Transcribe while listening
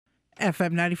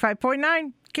FM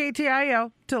 95.9,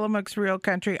 KTIL, Tillamook's Real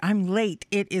Country. I'm late.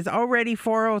 It is already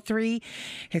 4:03.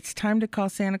 It's time to call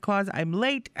Santa Claus. I'm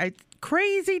late.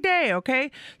 Crazy day,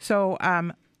 okay? So,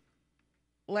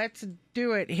 let's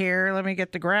do it here. Let me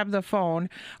get to grab the phone.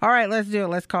 All right, let's do it.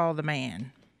 Let's call the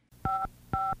man.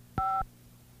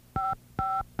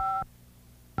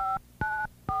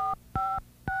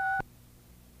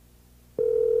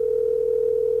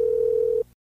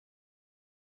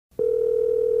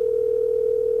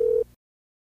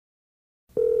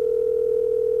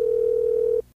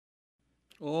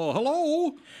 Oh,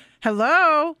 hello.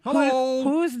 Hello? Hello.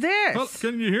 Who's this? Well,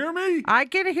 can you hear me? I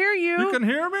can hear you. You can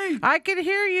hear me? I can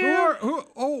hear you.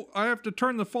 Oh, I have to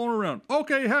turn the phone around.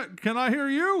 Okay, can I hear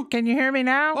you? Can you hear me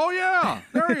now? Oh, yeah.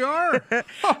 There you are.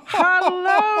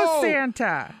 Hello,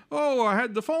 Santa. Oh, I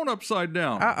had the phone upside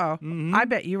down. Uh-oh. Mm-hmm. I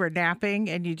bet you were napping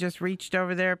and you just reached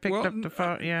over there, picked up the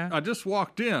phone. Yeah. I just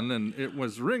walked in and it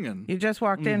was ringing. You just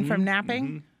walked in from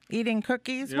napping? Eating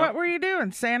cookies? Yep. What were you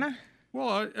doing, Santa?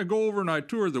 Well, I go over and I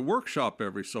tour the workshop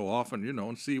every so often,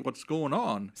 and see what's going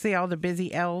on. See all the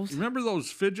busy elves? Remember those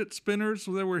fidget spinners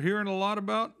that we're hearing a lot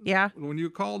about? Yeah. When you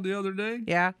called the other day?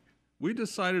 Yeah. We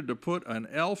decided to put an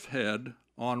elf head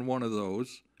on one of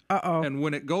those. Uh-oh. And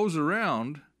when it goes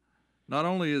around, not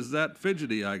only is that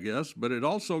fidgety, I guess, but it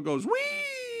also goes,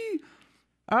 whee!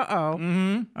 Uh-oh.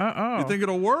 Mm-hmm. Uh-oh. You think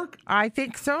it'll work? I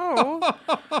think so.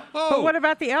 But what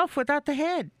about the elf without the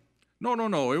head?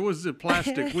 No. It was the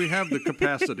plastic. We have the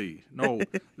capacity. No,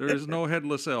 there is no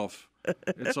headless elf.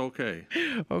 It's okay.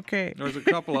 Okay. There's a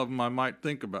couple of them I might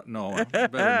think about. No, I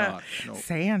better not. No.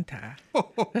 Santa.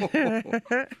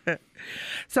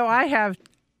 So I have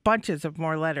bunches of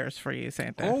more letters for you,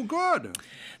 Santa. Oh, good.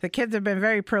 The kids have been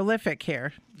very prolific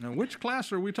here. Now, which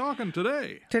class are we talking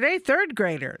today? Today, third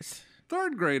graders.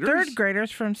 Third graders? Third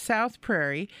graders from South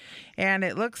Prairie. And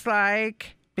it looks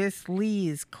like Miss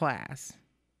Lee's class.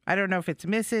 I don't know if it's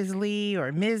Mrs. Lee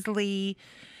or Ms. Lee,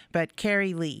 but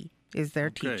Carrie Lee is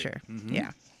their teacher. Mm-hmm.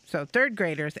 Yeah. So third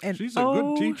graders. And she's a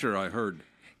good teacher, I heard.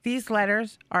 These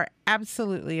letters are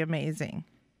absolutely amazing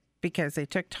because they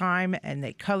took time and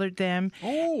they colored them.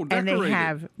 Oh, decorated. And they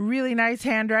have really nice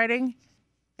handwriting.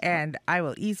 And I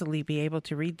will easily be able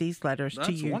to read these letters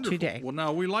to you today. Well,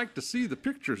 now we like to see the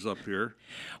pictures up here.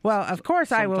 Well, of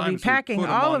course, I will be packing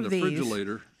all of these.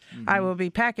 Refrigerator. Mm-hmm. I will be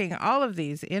packing all of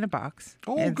these in a box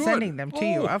and sending them to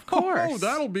you, of course. Oh,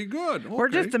 that'll be good. Okay. We're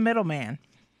just the middleman.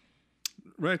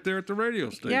 Right there at the radio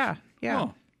station. Yeah.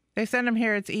 Oh. They send them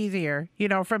here. It's easier.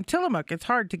 From Tillamook, it's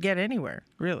hard to get anywhere,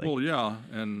 really. Well, yeah,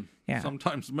 and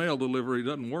sometimes mail delivery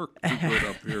doesn't work too good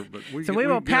up here. But we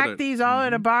will pack these all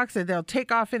in a box, and they'll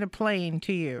take off in a plane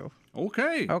to you.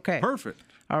 Okay. Perfect.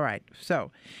 All right.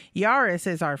 So, Yaris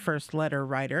is our first letter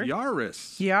writer.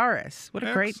 Yaris. What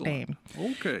a great name.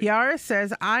 Okay. Yaris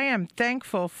says, I am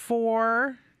thankful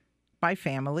for my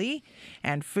family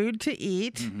and food to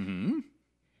eat. Mm-hmm.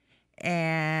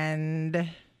 And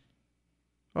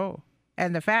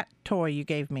the fat toy you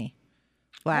gave me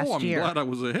last year. I'm glad I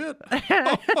was a hit.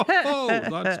 Oh,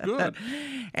 that's good.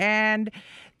 And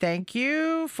thank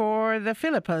you for the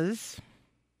Philippas.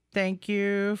 Thank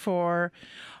you for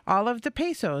all of the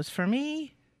pesos for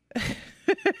me.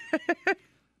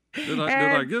 Did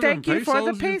I give thank them you for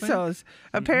the pesos? pesos.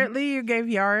 Apparently, you gave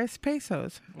Yaris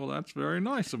pesos. Well, that's very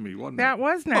nice of me, wasn't it? That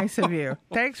was nice of you.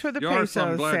 Thanks for the Yaris, pesos,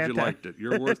 I'm glad Santa. you liked it.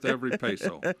 You're worth every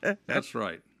peso. That's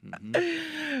right.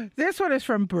 Mm-hmm. This one is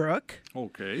from Brooke.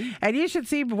 Okay. And you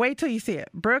should wait till you see it.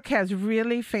 Brooke has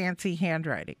really fancy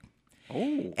handwriting.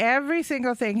 Oh. Every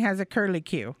single thing has a curly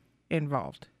Q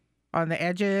involved. On the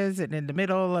edges and in the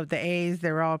middle of the A's,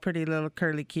 they're all pretty little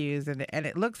curly Q's. And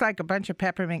it looks like a bunch of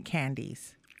peppermint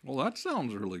candies. Well, that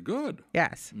sounds really good.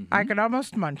 Yes. Mm-hmm. I could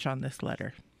almost munch on this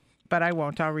letter. But I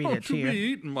won't. I'll read it to you. Don't you be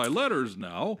eating my letters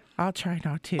now. I'll try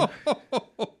not to.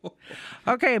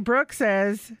 Okay, Brooke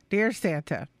says, Dear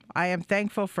Santa, I am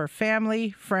thankful for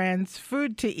family, friends,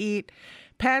 food to eat,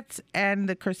 pets, and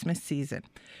the Christmas season.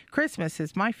 Christmas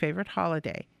is my favorite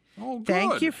holiday. Oh, good.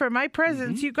 Thank you for my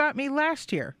presents you got me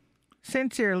last year.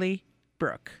 Sincerely,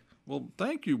 Brooke. Well,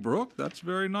 thank you, Brooke. That's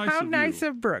very nice of you. How nice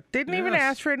of Brooke. Didn't even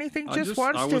ask for anything, just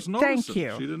wants to thank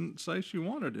you. She didn't say she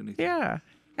wanted anything. Yeah.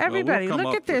 Everybody,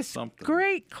 look at this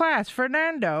great class.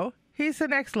 Fernando, he's the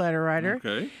next letter writer.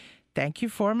 Okay. Thank you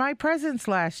for my presents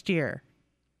last year.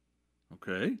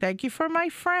 Okay. Thank you for my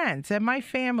friends and my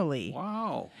family.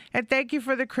 Wow. And thank you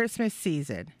for the Christmas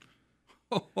season.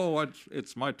 Oh,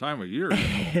 it's my time of year.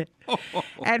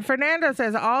 And Fernando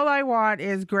says, all I want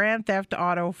is Grand Theft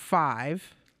Auto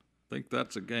 5. I think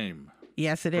that's a game.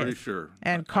 Yes, it is. Pretty sure.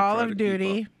 And Call of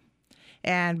Duty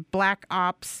and Black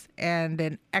Ops and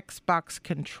an Xbox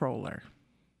controller.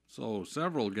 So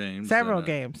several games. Several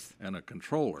games. And a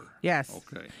controller. Yes.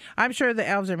 Okay. I'm sure the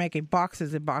elves are making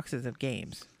boxes and boxes of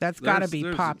games. That's got to be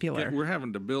popular. We're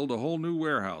having to build a whole new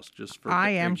warehouse just for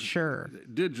I am sure.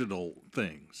 Digital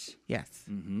things. Yes.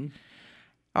 Mm-hmm.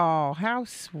 Oh, how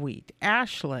sweet.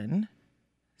 Ashlyn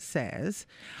says,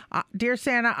 Dear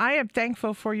Santa, I am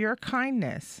thankful for your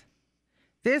kindness.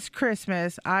 This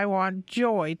Christmas, I want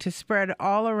joy to spread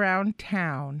all around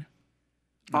town.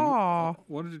 Oh,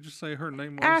 what did you say her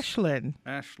name was? Ashlyn.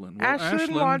 Ashlyn. Well,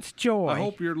 Ashlyn wants joy. I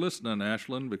hope you're listening,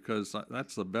 Ashlyn, because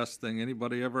that's the best thing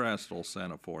anybody ever asked old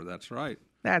Santa for. That's right.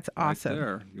 That's awesome. Right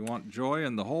there. You want joy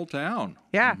in the whole town.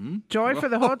 Yeah, joy for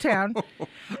the whole town.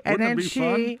 And then fun?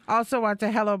 she also wants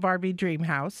a Hello Barbie dream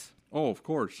house. Oh, of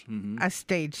course. Mm-hmm. A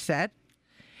stage set.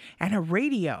 And a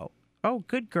radio. Oh,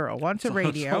 good girl. Wants a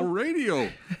radio. So radio.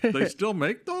 They still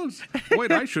make those?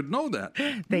 Wait, I should know that.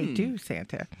 They do,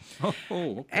 Santa. Oh,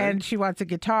 okay. And she wants a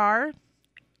guitar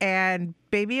and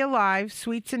Baby Alive,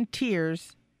 Sweets and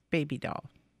Tears, baby doll.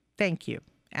 Thank you,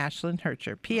 Ashlyn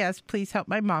Hercher. P.S. Please help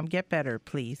my mom get better,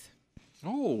 please.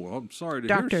 Oh, I'm sorry to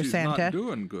Dr. hear she's Santa. not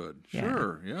doing good. Yeah.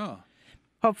 Sure, yeah.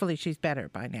 Hopefully she's better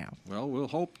by now. Well, we'll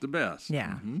hope the best.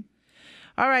 Yeah. Mm-hmm.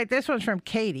 All right, this one's from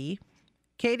Katie.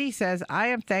 Katie says, I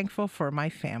am thankful for my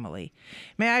family.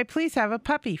 May I please have a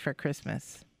puppy for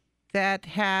Christmas that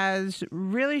has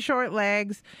really short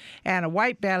legs and a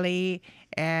white belly,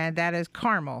 and that is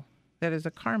caramel. That is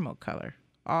a caramel color.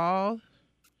 All.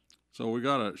 So we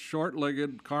got a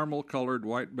short-legged, caramel-colored,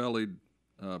 white-bellied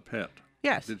pet.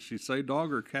 Yes. Did she say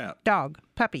dog or cat? Dog.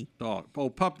 Puppy. Dog.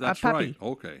 Oh, pup. That's puppy. right.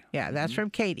 Okay. Yeah, that's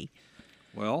from Katie.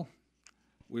 Well,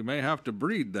 we may have to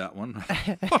breed that one.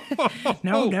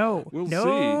 No. We'll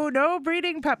see. No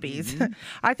breeding puppies.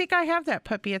 I think I have that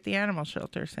puppy at the animal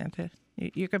shelter, Santa.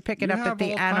 You can pick it up at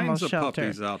the animal You have all kinds shelter. of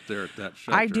puppies out there at that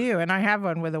shelter. I do, and I have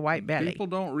one with a white belly. People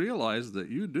don't realize that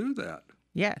you do that.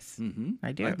 Yes,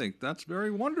 I do. I think that's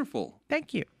very wonderful.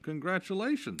 Thank you.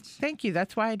 Congratulations. Thank you.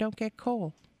 That's why I don't get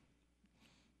coal.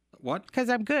 What? Because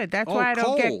I'm good. That's Oh, why I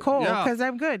don't get coal, yeah. because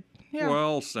I'm good. Yeah.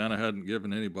 Well, Santa hadn't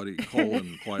given anybody coal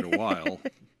in quite a while,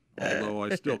 although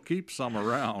I still keep some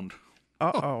around.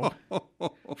 Uh-oh.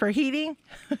 For heating?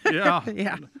 Yeah.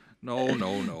 Yeah. No.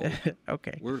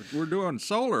 Okay. We're doing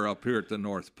solar up here at the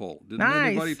North Pole. Didn't Nice.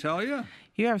 anybody tell you?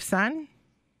 You have sun?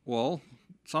 Well,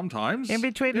 sometimes. In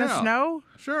between the Yeah. snow?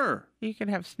 Sure. You can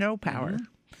have snow power.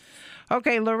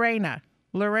 Okay, Lorena.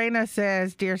 Lorena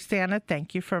says, Dear Santa,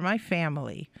 thank you for my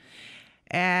family.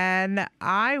 And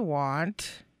I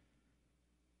want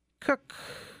cook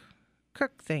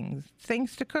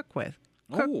things to cook with.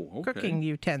 Okay. Cooking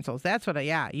utensils. That's what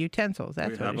utensils.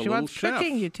 That's We have what a she wants. little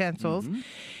Cooking chef. utensils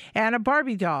and a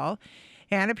Barbie doll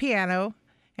and a piano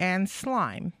and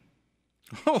slime.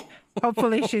 Oh,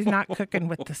 Hopefully she's not cooking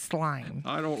with the slime.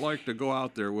 I don't like to go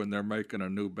out there when they're making a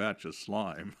new batch of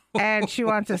slime. And she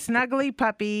wants a snuggly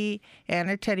puppy and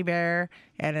a teddy bear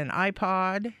and an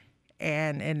iPod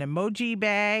and an emoji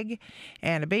bag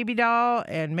and a baby doll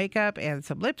and makeup and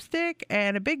some lipstick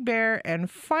and a big bear and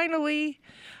finally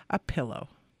a pillow,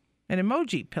 an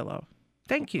emoji pillow.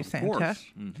 Thank you, Santa. Of course.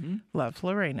 Love,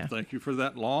 Lorena. Thank you for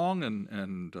that long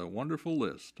and wonderful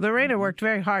list. Lorena worked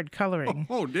very hard coloring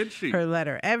Oh, did she? her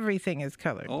letter. Everything is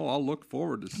colored. Oh, I'll look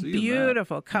forward to seeing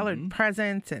Beautiful colored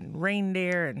presents and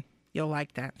reindeer, and you'll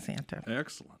like that, Santa. that.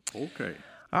 Excellent. Okay.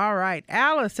 All right.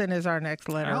 Allison is our next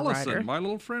letter Allison, writer. my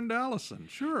little friend Allison.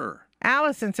 Sure.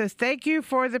 Allison says, thank you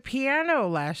for the piano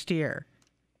last year.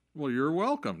 Well, you're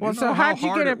welcome. Well, you so know how'd how you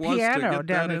hard get a it was piano to get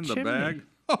down that the in chimney? the bag?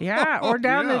 Yeah, or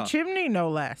down Yeah. the chimney, no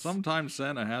less. Sometimes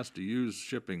Santa has to use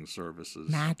shipping services.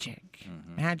 Magic.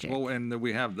 Magic. Well, and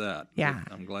we have that. Yeah.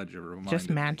 I'm glad you reminded Just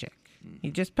me. magic. You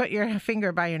just put your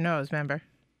finger by your nose, remember?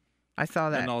 I saw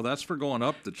that. No, that's for going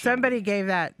up the chimney. Somebody gave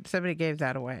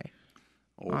that away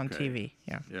on Okay. TV.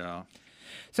 Yeah. Yeah.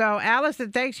 So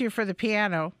Allison thanks you for the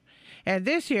piano. And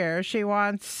this year she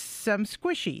wants some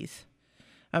squishies.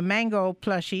 A mango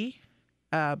plushie,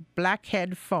 a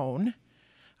blackhead phone,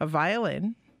 a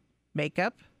violin,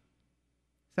 makeup,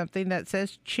 something that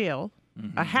says chill,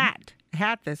 a hat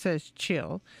that says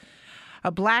chill,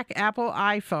 a black Apple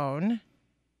iPhone,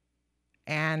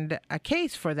 and a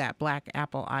case for that black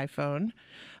Apple iPhone,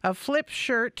 a flip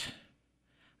shirt,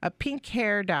 a pink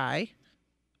hair dye,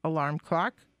 alarm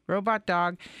clock, robot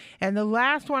dog, and the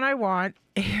last one I want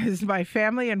is my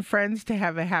family and friends to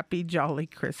have a happy, jolly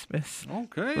Christmas.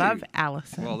 Okay. Love,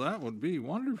 Allison. Well, that would be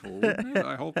wonderful, wouldn't it?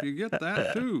 I hope you get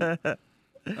that, too.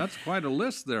 That's quite a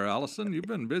list there, Allison. You've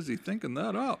been busy thinking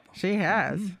that up. She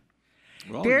has.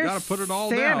 Well, Dear you got to put it all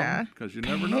Santa, down because you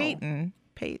never know.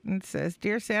 Peyton says,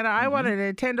 Dear Santa, I want a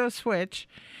Nintendo Switch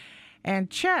and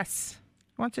chess.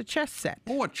 wants a chess set.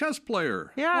 Oh, a chess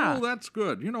player. Yeah. Oh, that's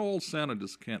good. You know, old Santa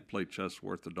just can't play chess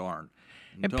worth a darn.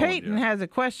 And Peyton has a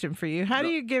question for you. How do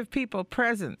you give people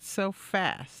presents so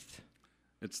fast?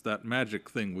 It's that magic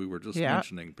thing we were just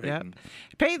mentioning, Peyton.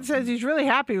 Yep. Peyton says he's really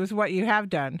happy with what you have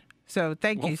done. So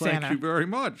thank you, Santa. Thank you very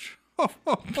much.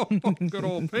 Good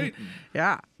old Peyton.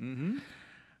 Yeah. Mm-hmm.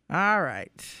 All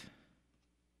right.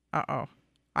 Uh-oh.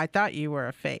 I thought you were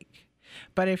a fake.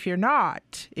 But if you're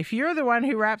not, if you're the one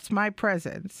who wraps my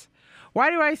presents, why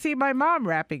do I see my mom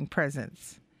wrapping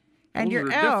presents? And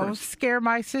your elves scare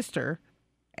my sister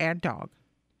and dog.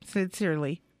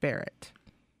 Sincerely, Barrett.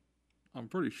 I'm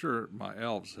pretty sure my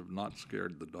elves have not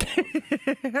scared the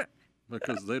dog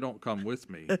because they don't come with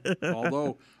me.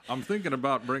 Although I'm thinking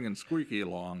about bringing Squeaky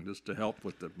along just to help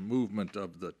with the movement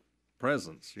of the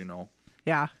presents, you know.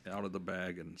 Yeah. Out of the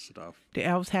bag and stuff. Do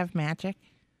elves have magic?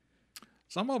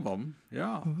 Some of them,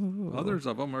 yeah. Ooh. Others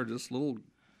of them are just little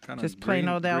kind of just plain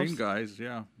old elves? green guys,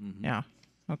 yeah. Mm-hmm. Yeah,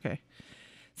 okay.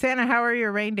 Santa, how are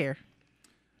your reindeer?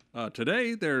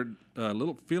 Today, they're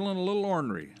feeling a little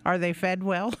ornery. Are they fed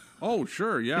well? Oh,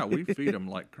 sure, yeah. We feed them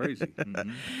like crazy.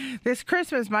 Mm-hmm. This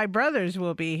Christmas, my brothers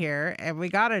will be here, and we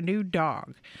got a new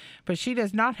dog. But she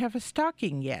does not have a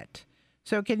stocking yet.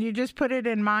 So can you just put it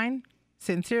in mine?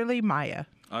 Sincerely, Maya.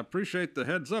 I appreciate the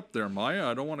heads up there, Maya.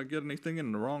 I don't want to get anything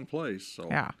in the wrong place. So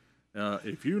yeah.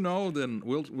 If you know, then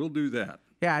we'll do that.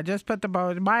 Yeah, just put the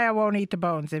bones. Maya won't eat the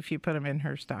bones if you put them in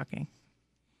her stocking.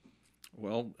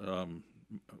 Well,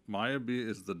 Maya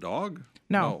is the dog?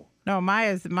 No,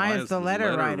 Maya's the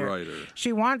letter writer.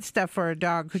 She wants stuff for a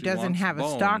dog who doesn't have a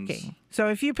stocking. So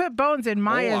if you put bones in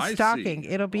Maya's stocking,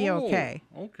 it'll be okay.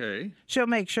 Okay. She'll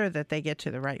make sure that they get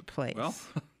to the right place. Well,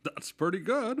 that's pretty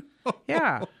good.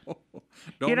 Yeah.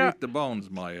 Don't eat the bones,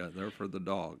 Maya. They're for the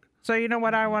dog. So you know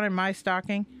what I want in my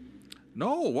stocking?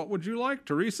 No. What would you like,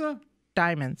 Teresa?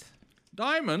 Diamonds.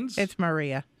 Diamonds? It's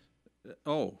Maria.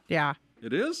 Oh. Yeah.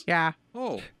 It is? Yeah.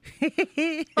 Oh.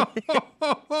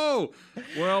 Well,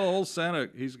 old Santa,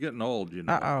 he's getting old, you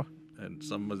know. Uh-oh. And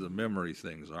some of the memory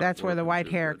things aren't. That's where the white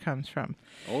hair comes from.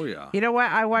 Oh, yeah. You know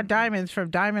what? I want diamonds from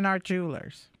Diamond Art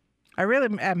Jewelers. I really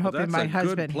am hoping my husband hears this.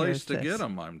 That's a good place to get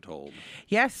them, I'm told.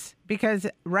 Yes, because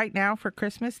right now for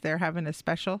Christmas, they're having a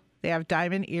special. They have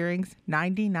diamond earrings,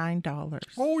 $99.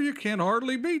 Oh, you can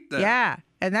hardly beat that. Yeah,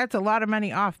 and that's a lot of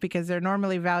money off because they're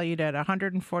normally valued at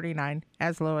 $149,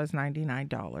 as low as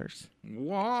 $99.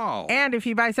 Wow. And if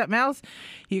you buy something else,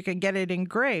 you can get it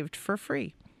engraved for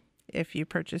free if you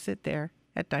purchase it there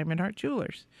at Diamond Art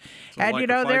Jewelers. So and like you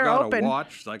know, they're open. If I open. got a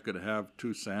watch, I could have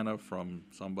to Santa from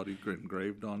somebody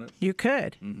engraved on it. You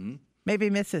could. Mm-hmm. Maybe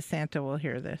Mrs. Santa will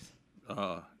hear this.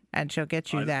 And she'll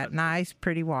get you that nice,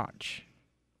 pretty watch.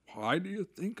 Why do you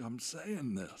think I'm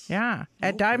saying this? Yeah.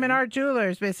 At Diamond Art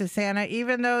Jewelers, Mrs. Santa,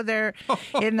 even though they're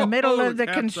in the middle of the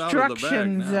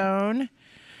construction zone,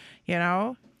 you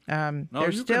know,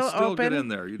 they're still open. Get in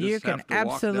there. You just have to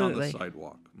walk down the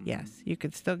sidewalk. Mm-hmm. Yes, you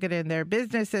can still get in there.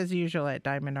 Business as usual at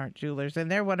Diamond Art Jewelers,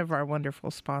 and they're one of our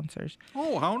wonderful sponsors.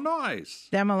 Oh, how nice.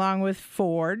 Them along with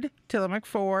Ford, Tillamook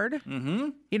Ford. Mm-hmm.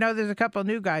 You know, there's a couple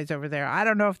new guys over there. I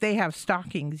don't know if they have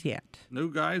stockings yet.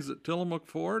 New guys at Tillamook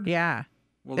Ford? Yeah.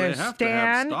 Well, there's they have Stan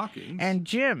to have stockings. And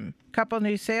Jim, couple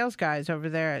new sales guys over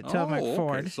there at Tillamook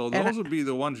Ford. So those would be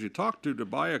the ones you talk to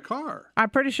buy a car.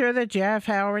 I'm pretty sure that Jeff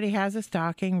already has a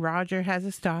stocking. Roger has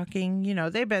a stocking. You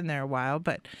know, they've been there a while,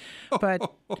 but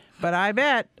I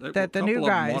bet that the new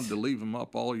guys wanted to leave them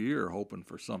up all year, hoping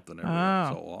for something every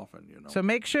so often. You know. So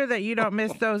make sure that you don't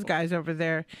miss those guys over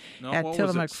there at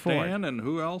Tillamook Ford. Stan and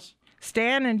who else?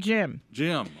 Stan and Jim.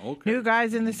 Jim. Okay. New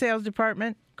guys in the sales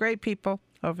department. Great people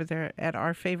over there at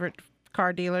our favorite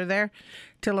car dealer there,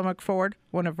 Tillamook Ford,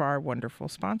 one of our wonderful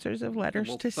sponsors of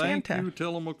Letters to Santa. Thank you,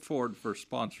 Tillamook Ford, for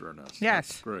sponsoring us. Yes.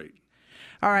 That's great.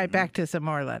 All right, back to some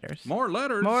more letters. More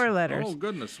letters? More letters. Oh,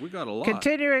 goodness, we got a lot.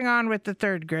 Continuing on with the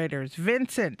third graders,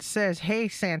 Vincent says, "Hey,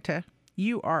 Santa,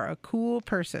 you are a cool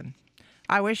person.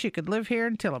 I wish you could live here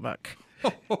in Tillamook."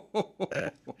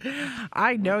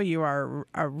 I know you are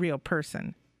a real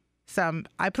person.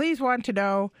 I please want to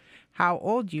know how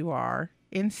old you are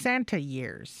in Santa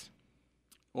years.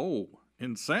 Oh,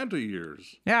 in Santa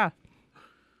years? Yeah.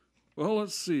 Well,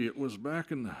 let's see. It was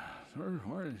back in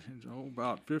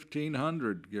about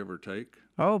 1500, give or take.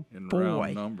 Oh, in boy.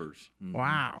 round numbers. Mm-hmm.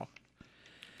 Wow.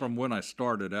 From when I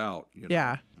started out. You know.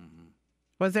 Yeah. Mm-hmm.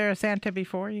 Was there a Santa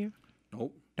before you?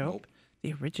 Nope.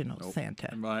 The original Santa.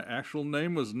 And my actual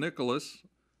name was Nicholas.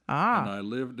 Ah. And I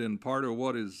lived in part of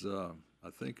what is, I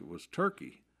think it was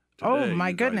Turkey. Today,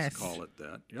 my goodness. Call it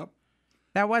that. Yep.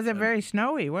 That wasn't very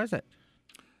snowy, was it?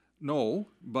 No,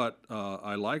 but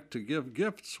I liked to give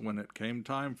gifts when it came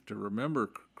time to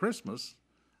remember Christmas.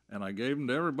 and I gave them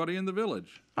to everybody in the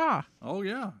village. Ah, Oh,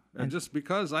 yeah. And just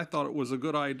because I thought it was a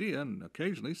good idea, and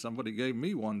occasionally somebody gave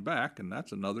me one back, and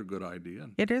that's another good idea.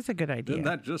 And it is a good idea. then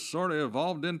that just sort of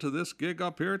evolved into this gig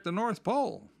up here at the North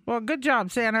Pole. Well, good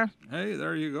job, Santa. Hey,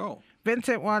 there you go.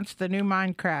 Vincent wants the new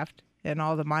Minecraft and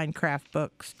all the Minecraft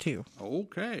books, too.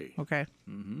 Okay. Okay.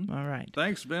 All right.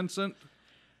 Thanks, Vincent.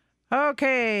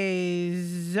 Okay,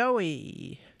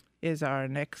 Zoe is our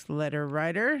next letter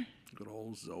writer. Good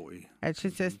old Zoe. And she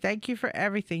says, thank you for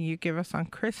everything you give us on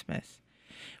Christmas.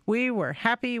 We are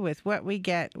happy with what we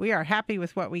get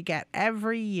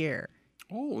every year.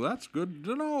 Oh, that's good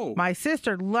to know. My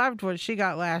sister loved what she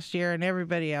got last year, and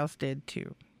everybody else did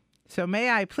too. So may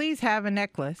I please have a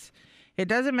necklace? It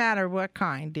doesn't matter what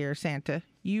kind, dear Santa.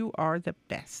 You are the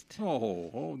best.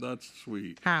 Oh, that's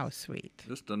sweet. How sweet.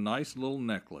 Just a nice little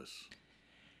necklace.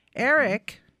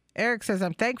 Eric says,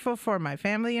 I'm thankful for my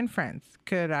family and friends.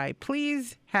 Could I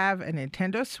please have a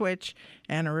Nintendo Switch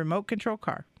and a remote control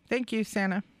car? Thank you,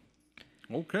 Santa.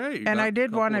 Okay. And I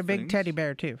did want a big things. teddy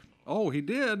bear, too. Oh, he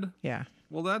did? Yeah.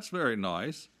 Well, that's very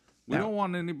nice. We don't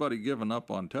want anybody giving up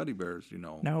on teddy bears, you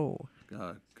know. No.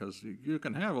 Because you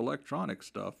can have electronic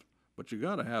stuff, but you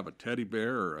got to have a teddy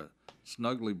bear or a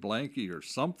snuggly blankie or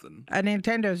something. A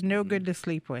Nintendo's no good to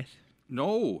sleep with.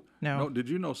 No. No. Did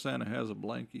you know Santa has a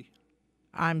blankie?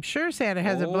 I'm sure Santa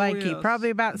has a blankie, yes. probably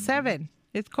about 7.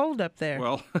 It's cold up there.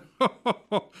 Well,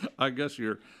 I guess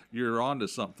you're onto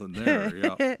something there.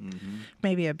 Yeah.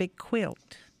 Maybe a big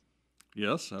quilt.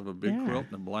 Yes, I have a big quilt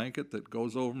and a blanket that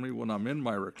goes over me when I'm in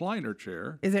my recliner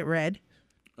chair. Is it red?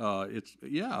 It's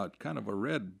kind of a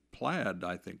red plaid,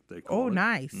 I think they call it. Oh,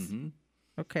 nice.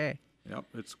 Okay. Yep,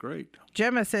 it's great.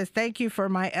 Gemma says, thank you for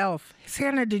my elf.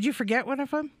 Santa, did you forget one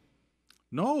of them?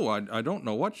 No, I don't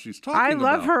know what she's talking about.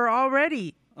 I love her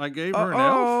already. I gave her an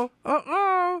elf?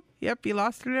 Uh-oh. Yep, you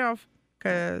lost an elf.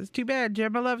 Because too bad,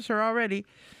 Gemma loves her already.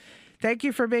 Thank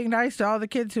you for being nice to all the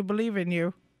kids who believe in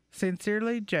you.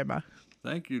 Sincerely, Gemma.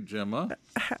 Thank you, Gemma.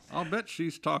 I'll bet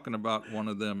she's talking about one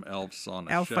of them elves on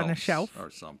a Elf shelf. on a shelf?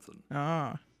 Or something.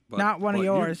 Oh, not one of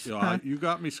yours. You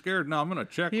got me scared. Now I'm going to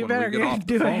check You when we better get off the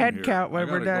do a phone head here. count when I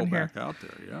we're gotta done go here. back out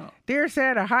there, yeah. Dear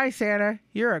Santa, hi, Santa.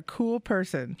 You're a cool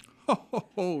person.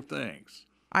 Oh, thanks.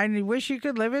 I wish you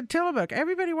could live in Tillamook.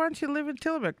 Everybody wants you to live in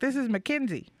Tillamook. This is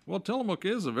Mackenzie. Well, Tillamook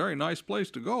is a very nice place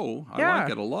to go. I Yeah.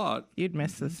 like it a lot. You'd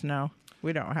miss the snow.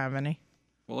 We don't have any.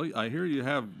 Well, I hear you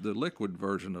have the liquid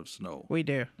version of snow. We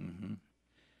do.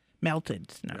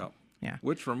 Melted snow. Yep. Yeah.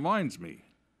 Which reminds me,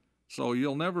 so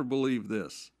you'll never believe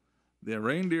this. The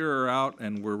reindeer are out,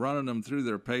 and we're running them through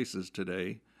their paces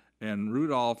today, and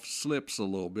Rudolph slips a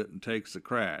little bit and takes a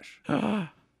crash. Yep.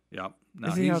 Now,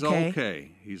 Is he he's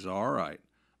okay? He's all right.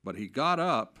 But he got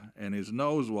up, and his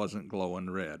nose wasn't glowing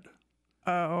red.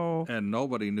 Uh-oh. And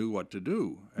nobody knew what to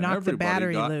do. And Knocked the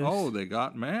battery loose. Oh, they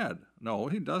got mad. No,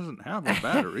 he doesn't have a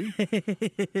battery.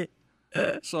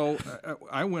 So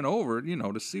I went over,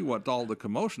 to see what all the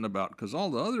commotion about, because all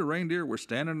the other reindeer were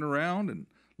standing around and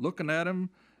looking at him,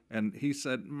 and he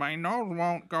said, my nose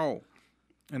won't go.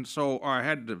 And so I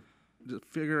had to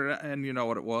figure it out, and you know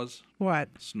what it was? What?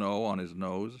 Snow on his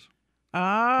nose. Oh.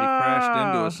 He crashed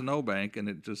into a snowbank, and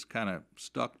it just kind of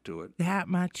stuck to it. That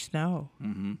much snow.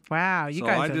 Mm-hmm. Wow, you so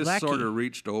guys I are just lucky. sort of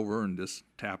reached over and just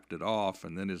tapped it off,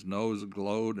 and then his nose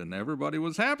glowed, and everybody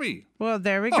was happy. Well,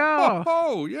 there we go.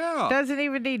 Oh, yeah. Doesn't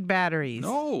even need batteries.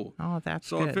 No. Oh, that's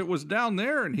so good. if it was down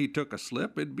there and he took a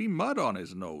slip, it'd be mud on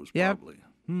his nose, Yep. probably.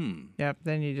 Yep,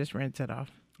 then you just rinse it off.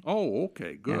 Oh,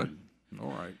 okay, good. Yeah.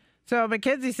 All right. So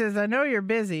Mackenzie says, I know you're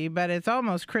busy, but it's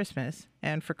almost Christmas.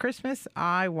 And for Christmas,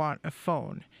 I want a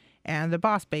phone and the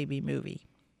Boss Baby movie.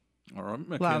 All right,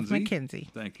 Mackenzie. Love, Mackenzie.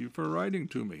 Thank you for writing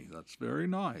to me. That's very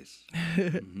nice.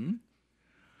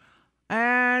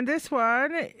 And this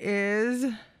one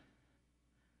is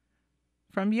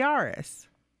from Yaris.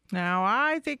 Now,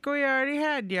 I think we already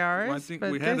had Yaris. Well, I think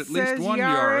but we had this at least says one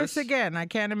Yaris Yaris. again. I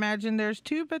can't imagine there's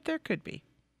 2, but there could be.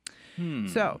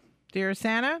 So, dear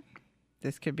Santa,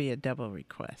 this could be a double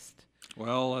request.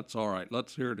 Well, that's all right.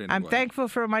 Let's hear it anyway. I'm thankful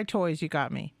for my toys you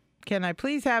got me. Can I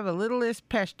please have a Littlest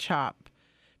Pet Shop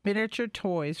miniature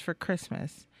toys for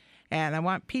Christmas? And I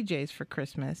want PJs for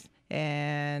Christmas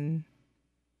and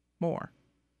more.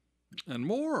 And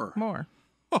more. More.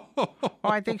 Oh,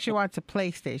 I think she wants a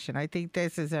PlayStation. I think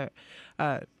this is a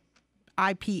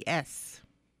IPS.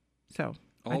 So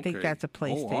I think that's a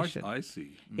PlayStation. Oh, I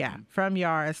see. Yeah, from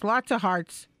Yaris. Lots of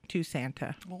hearts to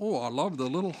Santa. Oh, I love the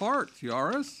little hearts,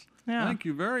 Yaris. Yeah. Thank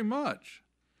you very much.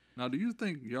 Now, do you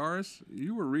think, Yaris,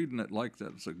 you were reading it like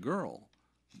that's a girl?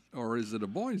 Or is it a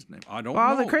boy's name? I don't know.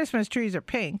 All the Christmas trees are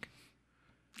pink.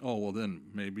 Oh, well, then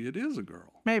maybe it is a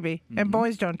girl. Maybe. And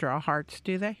boys don't draw hearts,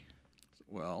 do they?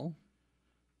 Well,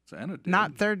 Santa did.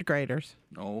 Not third graders.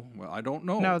 No, well, I don't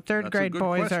know. No, third That's a grade good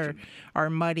boys question. are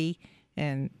muddy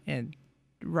and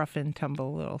rough and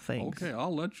tumble little things. Okay,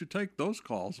 I'll let you take those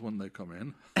calls when they come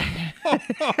in.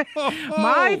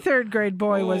 My third grade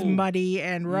boy was Oh. muddy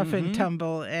and rough and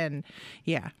tumble and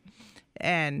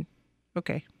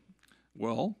okay.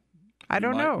 Well, I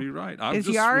don't you know. might be right. I Is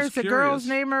just Yaris was a girl's curious.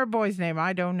 name or a boy's name?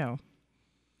 I don't know.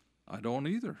 I don't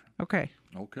either. Okay.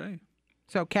 Okay.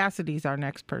 So Cassidy's our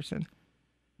next person.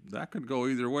 That could go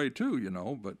either way too, but it's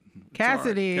all right.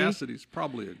 Cassidy Cassidy's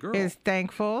probably a girl. Is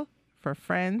thankful for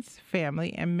friends,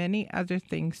 family, and many other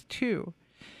things too.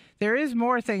 There is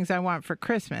more things I want for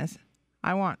Christmas.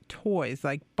 I want toys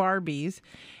like Barbies,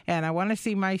 and I want to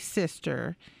see my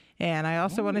sister, and I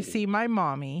also want to see my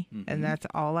mommy, and that's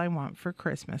all I want for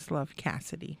Christmas. Love,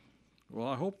 Cassidy. Well,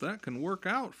 I hope that can work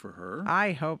out for her.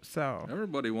 I hope so.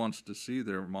 Everybody wants to see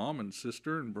their mom and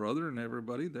sister and brother and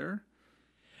everybody there.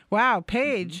 Wow,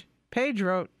 Paige. Paige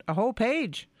wrote a whole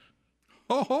page.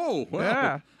 Oh, well,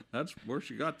 Yeah. That's where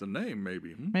she got the name,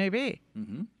 maybe. Maybe.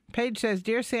 Paige says,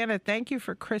 Dear Santa, thank you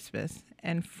for Christmas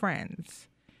and friends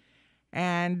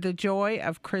and the joy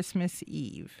of Christmas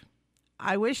Eve.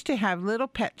 I wish to have little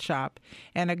pet shop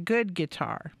and a good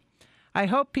guitar. I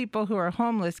hope people who are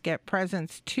homeless get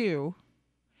presents too.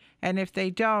 And if they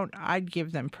don't, I'd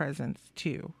give them presents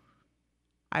too.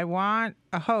 I want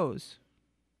a hose.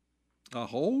 A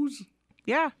hose?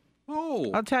 Yeah,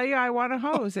 Oh, I'll tell you, I want a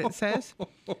hose, it says.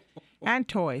 And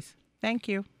toys. Thank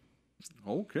you.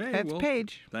 okay. That's well,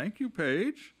 Paige. Thank you,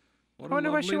 Paige. What I wonder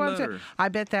a what she lovely wants. letter. I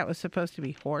bet that was supposed to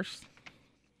be horse.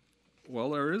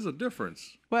 Well, there is a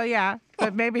difference. Well, yeah,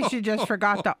 but maybe she just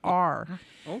forgot the R.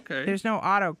 Okay. There's no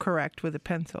autocorrect with a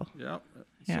pencil. Yeah.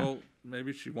 Yeah. So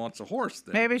maybe she wants a horse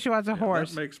then. Maybe she wants a Yeah,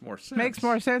 horse. That makes more sense. Makes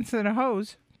more sense than a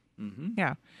hose.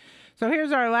 Yeah. So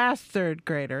here's our last third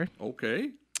grader.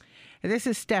 Okay. This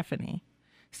is Stephanie.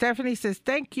 Stephanie says,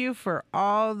 thank you for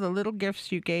all the little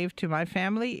gifts you gave to my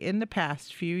family in the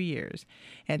past few years.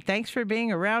 And thanks for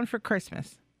being around for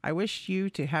Christmas. I wish you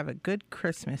to have a good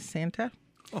Christmas, Santa.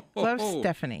 Love,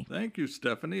 Stephanie. Thank you,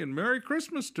 Stephanie, and Merry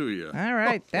Christmas to you. All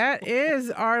right. That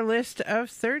is our list of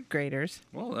third graders.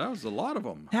 Well, that was a lot of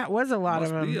them. That was a lot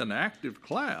Must of them. be an active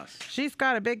class. She's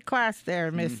got a big class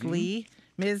there, Miss Lee.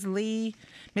 Ms. Lee,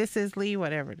 Mrs. Lee,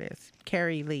 whatever it is.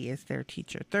 Carrie Lee is their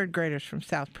teacher. Third graders from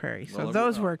South Prairie. So Well,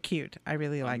 those were cute. I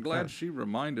really I'm like glad those. she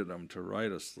reminded them to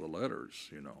write us the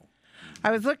letters, I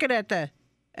was looking at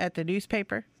the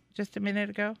newspaper just a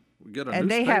minute ago, We get a and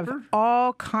they newspaper? have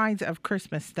all kinds of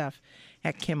Christmas stuff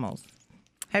at Kimmel's.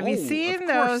 Have you Oh, seen of course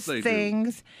those they do.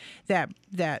 things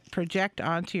that project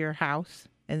onto your house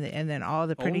and then all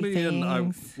the pretty Only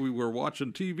things? we were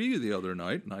watching TV the other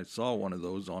night, and I saw one of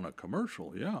those on a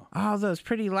commercial. Yeah. All those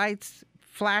pretty lights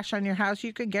flash on your house.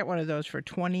 You could get one of those for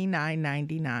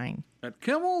 $29.99 At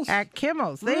Kimmel's? at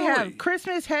Kimmel's. They Really? have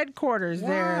Christmas headquarters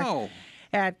there Wow.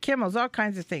 at Kimmel's. All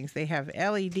kinds of things. They have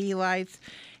LED lights,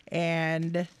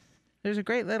 and there's a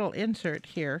great little insert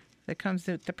here that comes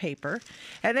with the paper.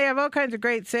 And they have all kinds of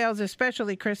great sales,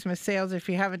 especially Christmas sales. If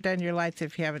you haven't done your lights,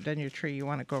 if you haven't done your tree, you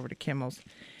want to go over to Kimmel's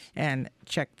and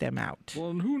check them out. Well,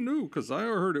 and who knew? Because I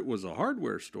heard it was a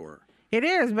hardware store. It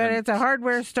is, but it's a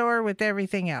hardware store with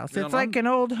everything else. Yeah, It's like an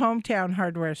old hometown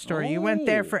hardware store. You went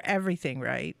there Oh. for everything,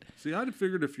 right? See, I'd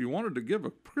figured if you wanted to give a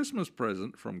Christmas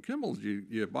present from Kimmel's,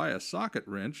 you buy a socket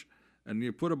wrench and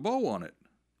you put a bow on it.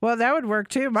 Well, that would work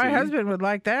too. My See? husband would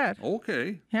like that.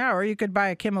 Okay. Yeah, or you could buy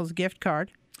a Kimmel's gift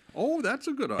card. Oh, that's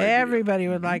a good idea. Everybody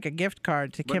would like a gift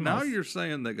card to But Kimmel's. now you're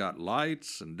saying they got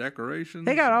lights and decorations.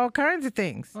 They got all kinds of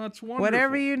things. That's wonderful.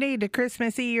 Whatever you need to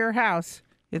Christmassy your house,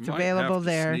 it's Might available have to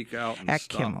there Sneak out and at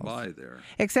stop Kimmel's. by there.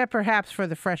 Except perhaps for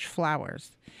the fresh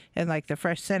flowers and like the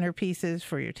fresh centerpieces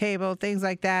for your table, things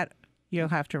like that. You'll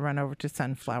have to run over to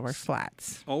Sunflower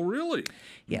Flats. Oh, really?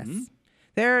 Yes.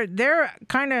 They're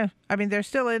kind of, I mean, they're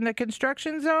still in the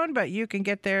construction zone, but you can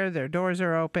get there. Their doors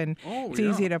are open. Oh, it's yeah.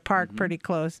 easy to park pretty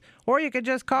close. Or you could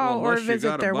just call Well, or unless you visit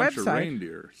got their a bunch of website.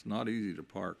 reindeer, it's not easy to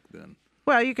park then.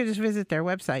 Well, you could just visit their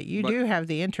website. You But- do have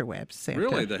the interwebs, Santa.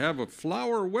 Really, they have a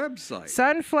flower website.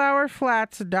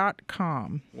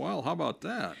 Sunflowerflats.com Well, how about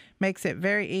that? makes it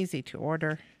very easy to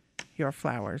order your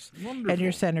flowers and your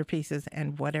Wonderful. centerpieces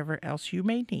and whatever else you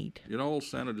may need. You know,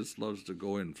 Santa just loves to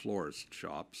go in florist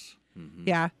shops.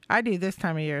 Yeah, I do this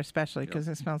time of year especially because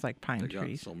it smells like pine They got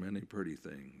trees. so many pretty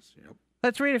things. Yep.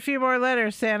 Let's read a few more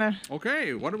letters, Santa.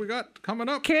 Okay, what do we got coming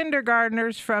up?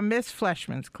 Kindergartners from Miss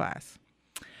Fleshman's class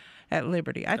at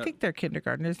Liberty. I think they're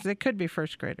kindergartners. They could be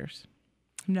first graders.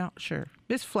 I'm not sure.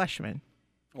 Miss Fleshman.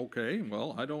 Okay,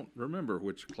 well, I don't remember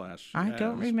which class she I has,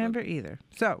 don't remember either.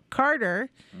 So Carter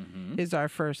is our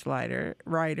first writer,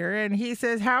 and he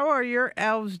says, "How are your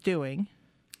elves doing?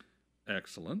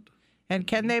 Excellent. And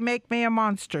can they make me a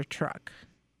monster truck?"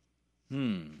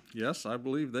 Yes, I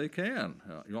believe they can.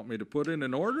 You want me to put in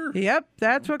an order? Yep,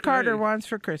 that's what Carter Okay. wants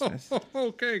for Christmas.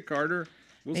 Okay, Carter.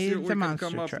 We'll see Needs what a we can monster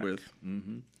come up truck. with.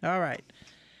 All right.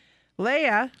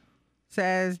 Leah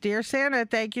says, "Dear Santa,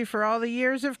 thank you for all the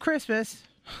years of Christmas.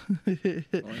 In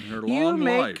her You long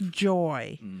make life.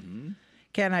 joy.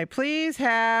 Can I please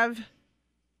have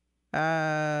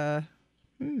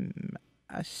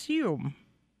assume?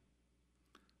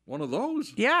 One of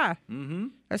those? Yeah.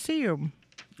 Assume.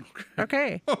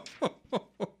 Okay.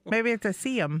 Maybe it's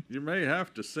assume. You may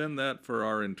have to send that for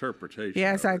our interpretation.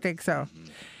 Yes, of I it. think so.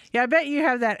 Yeah, I bet you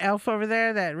have that elf over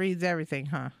there that reads everything,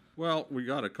 huh? Well, we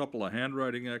got a couple of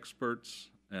handwriting experts,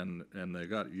 and they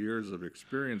got years of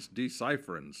experience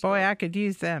deciphering stuff. Boy, I could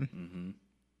use them.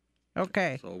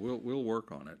 Okay. So we'll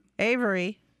work on it.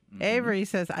 Avery. Avery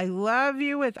says, "I love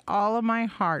you with all of my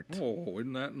heart. Oh,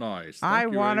 isn't that nice? I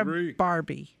Thank you, want Avery. a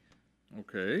Barbie."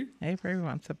 Okay. Avery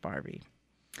wants a Barbie.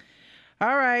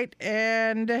 All right.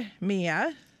 And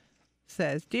Mia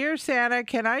says, "Dear Santa,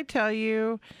 can I tell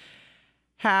you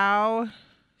how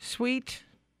sweet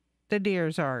the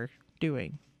deers are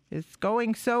doing? It's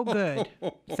going so good,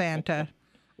 Santa."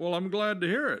 Well, I'm glad to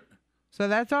hear it. So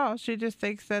that's all. She just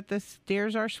thinks that the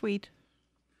deers are sweet.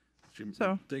 She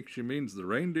So- thinks she means the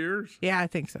reindeers? Yeah, I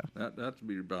think so. That'd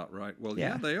be about right. Well, Yeah.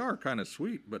 yeah, they are kind of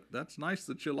sweet, but that's nice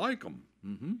that you like them.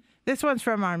 This one's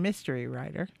from our mystery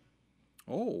writer.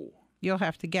 Oh, You'll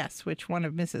have to guess which one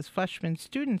of Mrs. Fleischman's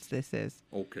students this is.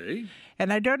 okay.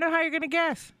 And I don't know how you're going to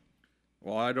guess.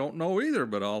 Well, I don't know either,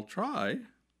 but I'll try.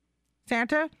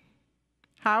 Santa,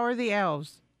 how are the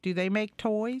elves? Do they make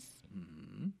toys?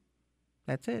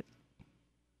 That's it.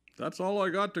 That's all I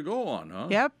got to go on, huh?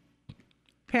 Yep.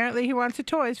 Apparently he wants the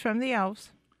toys from the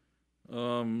elves.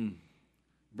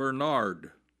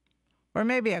 Bernard. Or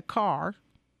maybe a car.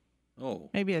 Oh,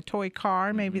 Maybe a toy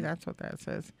car. Maybe that's what that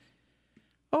says.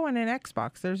 Oh, and an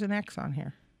Xbox. There's an X on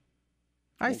here.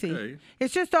 I see. okay.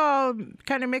 It's just all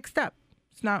kind of mixed up.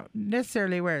 It's not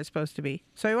necessarily where it's supposed to be.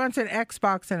 So he wants an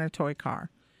Xbox and a toy car.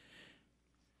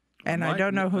 And I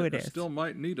don't know who it is. Still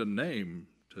might need a name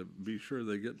to be sure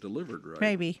they get delivered right.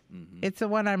 Maybe. It's the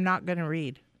one I'm not going to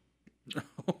read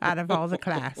out of all the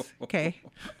class. Okay.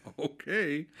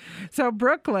 Okay. So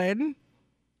Brooklyn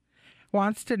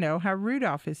wants to know how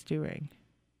Rudolph is doing.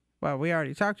 Well, we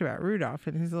already talked about Rudolph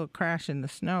and his little crash in the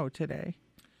snow today.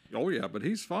 Oh, yeah, but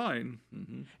he's fine.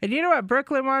 And you know what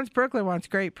Brooklyn wants? Brooklyn wants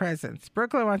great presents.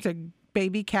 Brooklyn wants a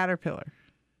baby caterpillar.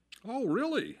 Oh,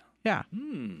 really? Yeah.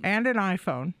 And an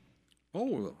iPhone Oh,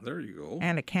 well, there you go.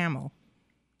 and a camel.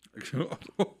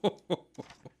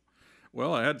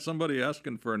 Well, I had somebody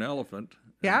asking for an elephant.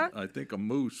 and Yeah? I think a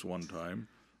moose one time.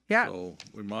 Yeah. So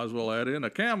we might as well add in a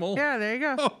camel. Yeah, there you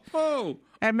go. Oh,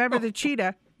 And remember the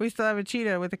cheetah? We still have a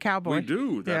cheetah with a cowboy. we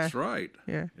do. That's right.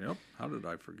 Yeah. Yep. How did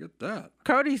I forget that?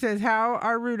 Cody says, how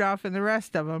are Rudolph and the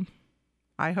rest of them?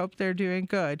 I hope they're doing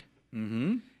good.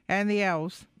 Mm-hmm. And the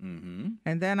elves. Mm-hmm.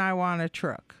 And then I want a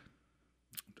truck.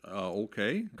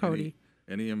 Okay. Cody.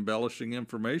 Any embellishing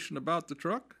information about the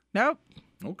truck? Nope.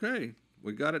 Okay.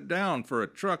 We got it down for a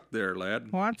truck there,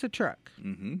 lad. Wants a truck.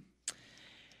 Mm-hmm.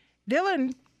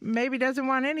 Dylan maybe doesn't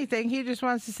want anything. He just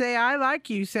wants to say, I like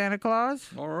you, Santa Claus.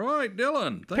 All right,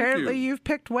 Dylan. Thank Apparently you. you've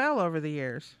picked well over the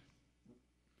years.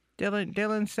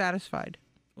 Dylan's satisfied.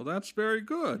 Well, that's very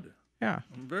good. Yeah.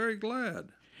 I'm very glad.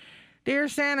 Dear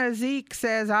Santa, Zeke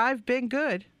says, I've been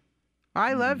good.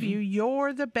 I love you.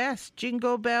 You're the best.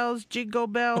 Jingle bells, jingle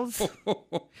bells.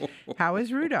 How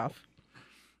is Rudolph?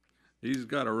 He's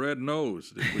got a red nose,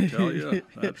 did we tell you?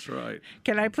 That's right.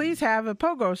 Can I please have a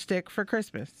pogo stick for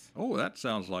Christmas? Oh, that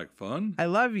sounds like fun. I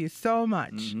love you so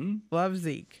much. Love,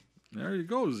 Zeke. There you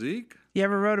go, Zeke. You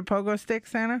ever rode a pogo stick,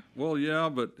 Santa? Well, yeah,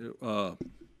 but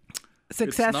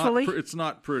Successfully? it's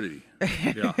not pretty.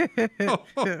 Yeah.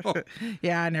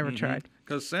 Yeah, I never tried.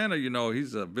 Because Santa, you know,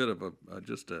 he's a bit of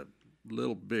just a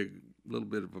little bit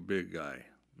of a big guy.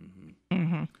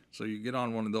 So you get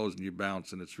on one of those and you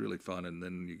bounce, and it's really fun, and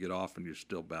then you get off and you're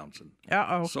still bouncing.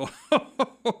 Uh-oh. So,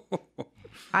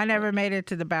 I never made it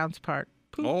to the bounce part.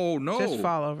 Poof, oh no! just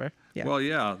fall over. Yeah. Well,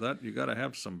 yeah, that you got to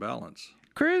have some balance.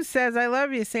 Cruz says, I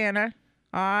love you, Santa.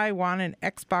 I want an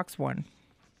Xbox One.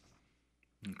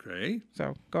 Okay.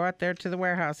 So go out there to the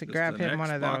warehouse and Just grab an him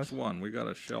one of those. Xbox One. We got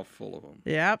a shelf full of them.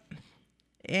 Yep.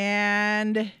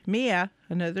 And Mia,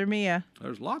 another Mia,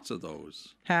 There's lots of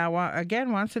those.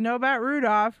 again wants to know about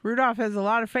Rudolph. Rudolph has a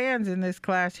lot of fans in this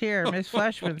class here, Miss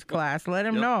Fleshman's class. Let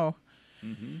him Yep. know.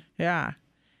 Mm-hmm. Yeah.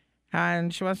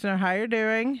 And she wants to know how you're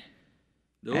doing.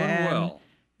 Doing And well.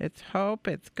 hope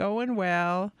it's going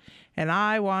well. And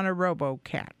I want a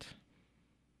RoboCat.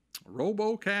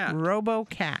 RoboCat.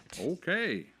 RoboCat.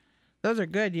 Okay. Those are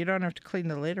good. You don't have to clean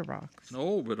the litter box.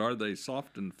 No, but are they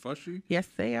soft and fushy? Yes,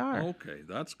 they are. Okay,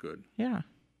 that's good. Yeah.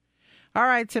 All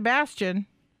right, Sebastian.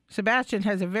 Sebastian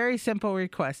has a very simple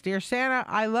request. Dear Santa,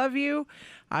 I love you.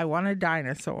 I want a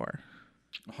dinosaur.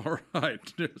 All right,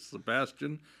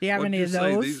 Sebastian. Do you have What'd any you of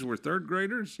say? those? These were third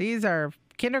graders? These are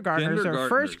kindergartners or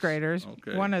first Kindergartners. graders,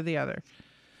 Okay. one or the other.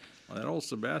 Well, that old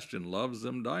Sebastian loves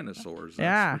them dinosaurs, that's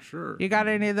Yeah. for sure. You got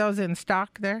any of those in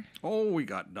stock there? Oh, we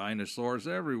got dinosaurs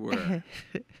everywhere.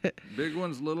 Big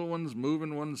ones, little ones,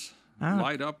 moving ones,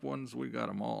 light up ones. We got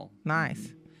them all.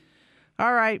 Nice.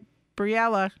 All right.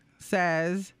 Briella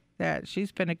says that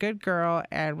she's been a good girl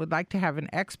and would like to have an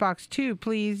Xbox 2,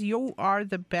 please. You are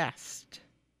the best.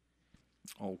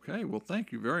 Okay, well,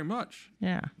 thank you very much.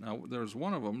 Yeah. Now, there's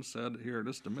one of them said here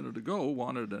just a minute ago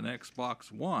wanted an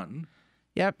Xbox One.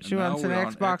 Yep, she and wants now an we're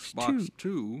on Xbox 2. Xbox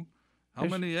 2. How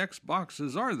many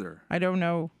Xboxes are there? I don't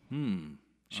know.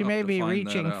 She I'll may have to be find that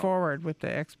reaching out. forward with the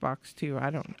Xbox 2. I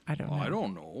don't Oh, know. I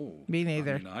don't know. Me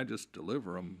neither. I mean, I just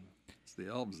deliver them. It's the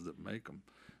elves that make them.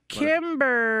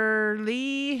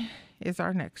 Kimberly is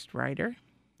our next writer.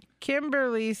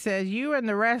 Kimberly says, you and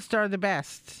the rest are the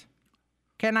best.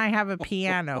 Can I have a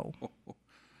piano?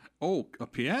 Oh, a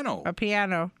piano. A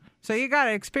piano. So you got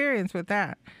experience with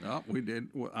that. No, we did,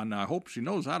 and I hope she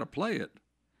knows how to play it.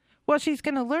 Well, she's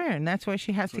going to learn. That's why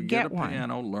she has So to get a get one.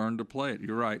 piano, learn to play it.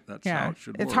 You're right. That's how it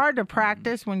should work. It's hard to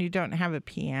practice when you don't have a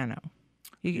piano.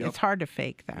 Yep. It's hard to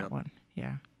fake that Yep. one.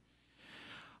 Yeah.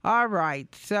 All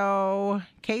right. So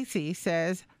Casey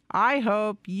says, I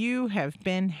hope you have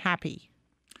been happy.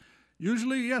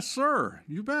 Usually, yes, sir.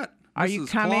 You bet. Are you Mrs.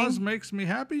 coming? Claus makes me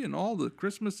happy, and all the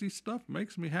Christmassy stuff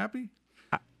makes me happy.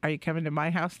 Are you coming to my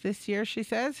house this year, she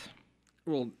says?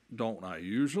 Well, don't I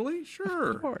usually?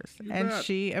 Sure. Of course. You And bet.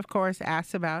 she, of course,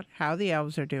 asks about how the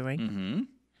elves are doing. Mm-hmm.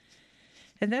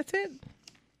 And that's it.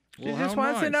 She Well, just how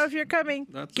wants to know nice. if you're coming.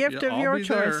 That's, Gift yeah, of I'll your be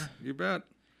choice. There. You bet.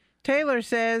 Taylor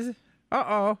says,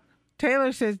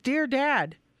 Taylor says, Dear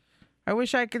Dad, I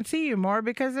wish I could see you more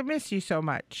because I miss you so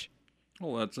much.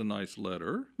 Well, that's a nice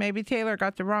letter. Maybe Taylor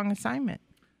got the wrong assignment.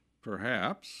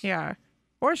 Perhaps. Yeah.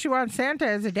 Or she wants Santa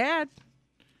as a dad.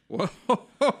 Well,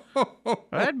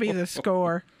 That'd be the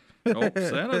score. nope,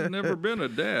 Santa's never been a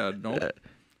dad. Nope.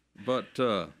 But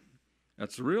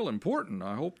that's real important.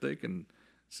 I hope they can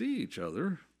see each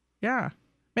other. Yeah.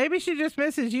 Maybe she just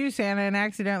misses you, Santa, and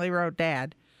accidentally wrote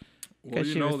dad. Well,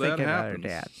 you she know was that thinking about her happens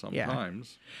dad. Yeah.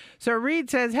 sometimes. So Reed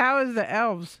says, how is the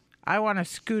elves? I want a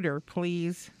scooter,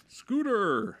 please.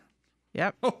 Scooter.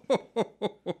 Yep.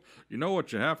 You know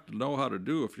what you have to know how to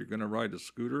do if you're going to ride a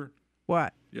scooter?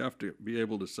 What? You have to be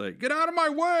able to say, "Get out of my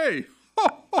way!"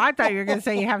 I thought you were going to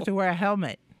say you have to wear a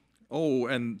helmet. Oh,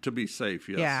 and to be safe,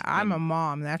 yes. Yeah, I'm And a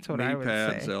mom. That's what I knee would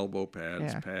pads, say. elbow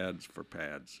pads, Yeah. pads for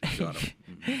pads. You got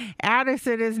 'em.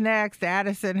 Addison is next.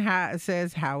 Addison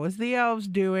says, how is the elves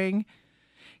doing?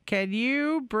 Can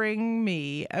you bring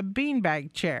me a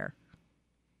beanbag chair?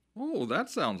 Oh, that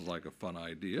sounds like a fun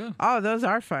idea. Oh, those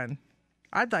are fun.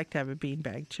 I'd like to have a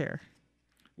beanbag chair.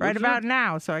 Would Right you? about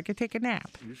now so I could take a nap.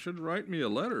 You should write me a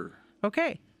letter.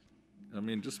 Okay. I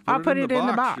mean, just I'll put it in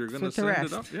the box. You're with going to the send it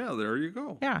rest. up. Yeah, there you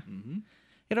go. Yeah.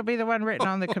 It'll be the one written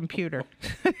on the computer.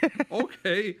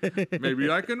 Okay, maybe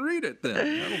I can read it then.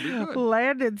 That'll be good.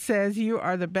 Landon says you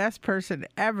are the best person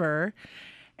ever.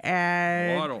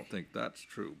 And, Well, I don't think that's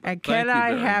true. But and thank can you I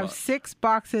very have much. 6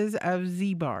 boxes of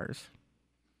Z-bars?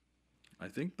 I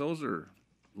think those are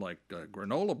like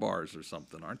granola bars or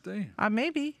something, aren't they?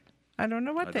 Maybe. I don't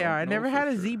know what I they don't are. I know never for had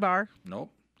a sure. Z-bar.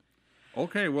 Nope.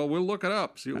 Okay, well, we'll look it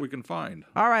up, see what we can find.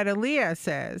 All right, Aaliyah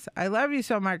says, I love you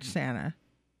so much, Santa.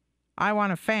 I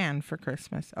want a fan for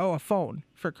Christmas. Oh, a phone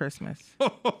for Christmas.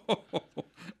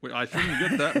 Wait, I shouldn't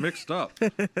get that mixed up.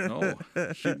 No,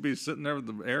 she'd be sitting there with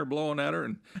the air blowing at her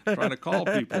and trying to call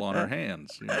people on her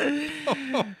hands. You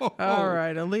know? All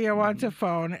right, Aaliyah wants a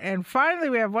phone. And finally,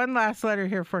 we have one last letter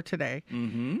here for today.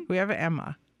 We have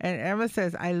Emma. And Emma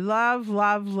says, I love,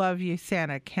 love, love you,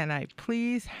 Santa. Can I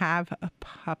please have a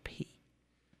puppy?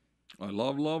 I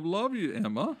love, love, love you,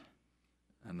 Emma.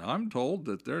 And I'm told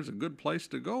that there's a good place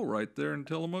to go right there in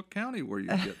Tillamook County where you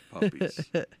get puppies.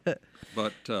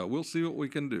 But we'll see what we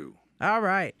can do. All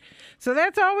right. So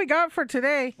that's all we got for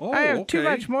today. Oh, I have too okay.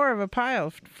 much more of a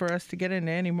pile for us to get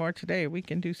into any more today. We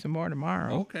can do some more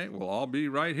tomorrow. Okay, well, I'll be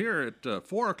right here at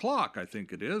 4 o'clock, I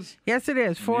think it is. Yes, it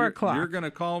is. 4 o'clock. You're going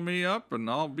to call me up, and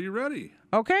I'll be ready.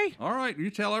 Okay. All right, you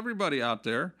tell everybody out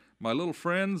there. my little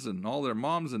friends and all their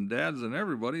moms and dads and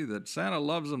everybody that Santa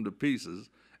loves them to pieces.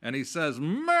 And he says,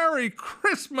 Merry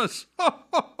Christmas! Ho,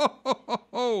 ho, ho, ho,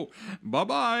 ho.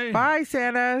 Bye-bye. Bye,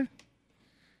 Santa.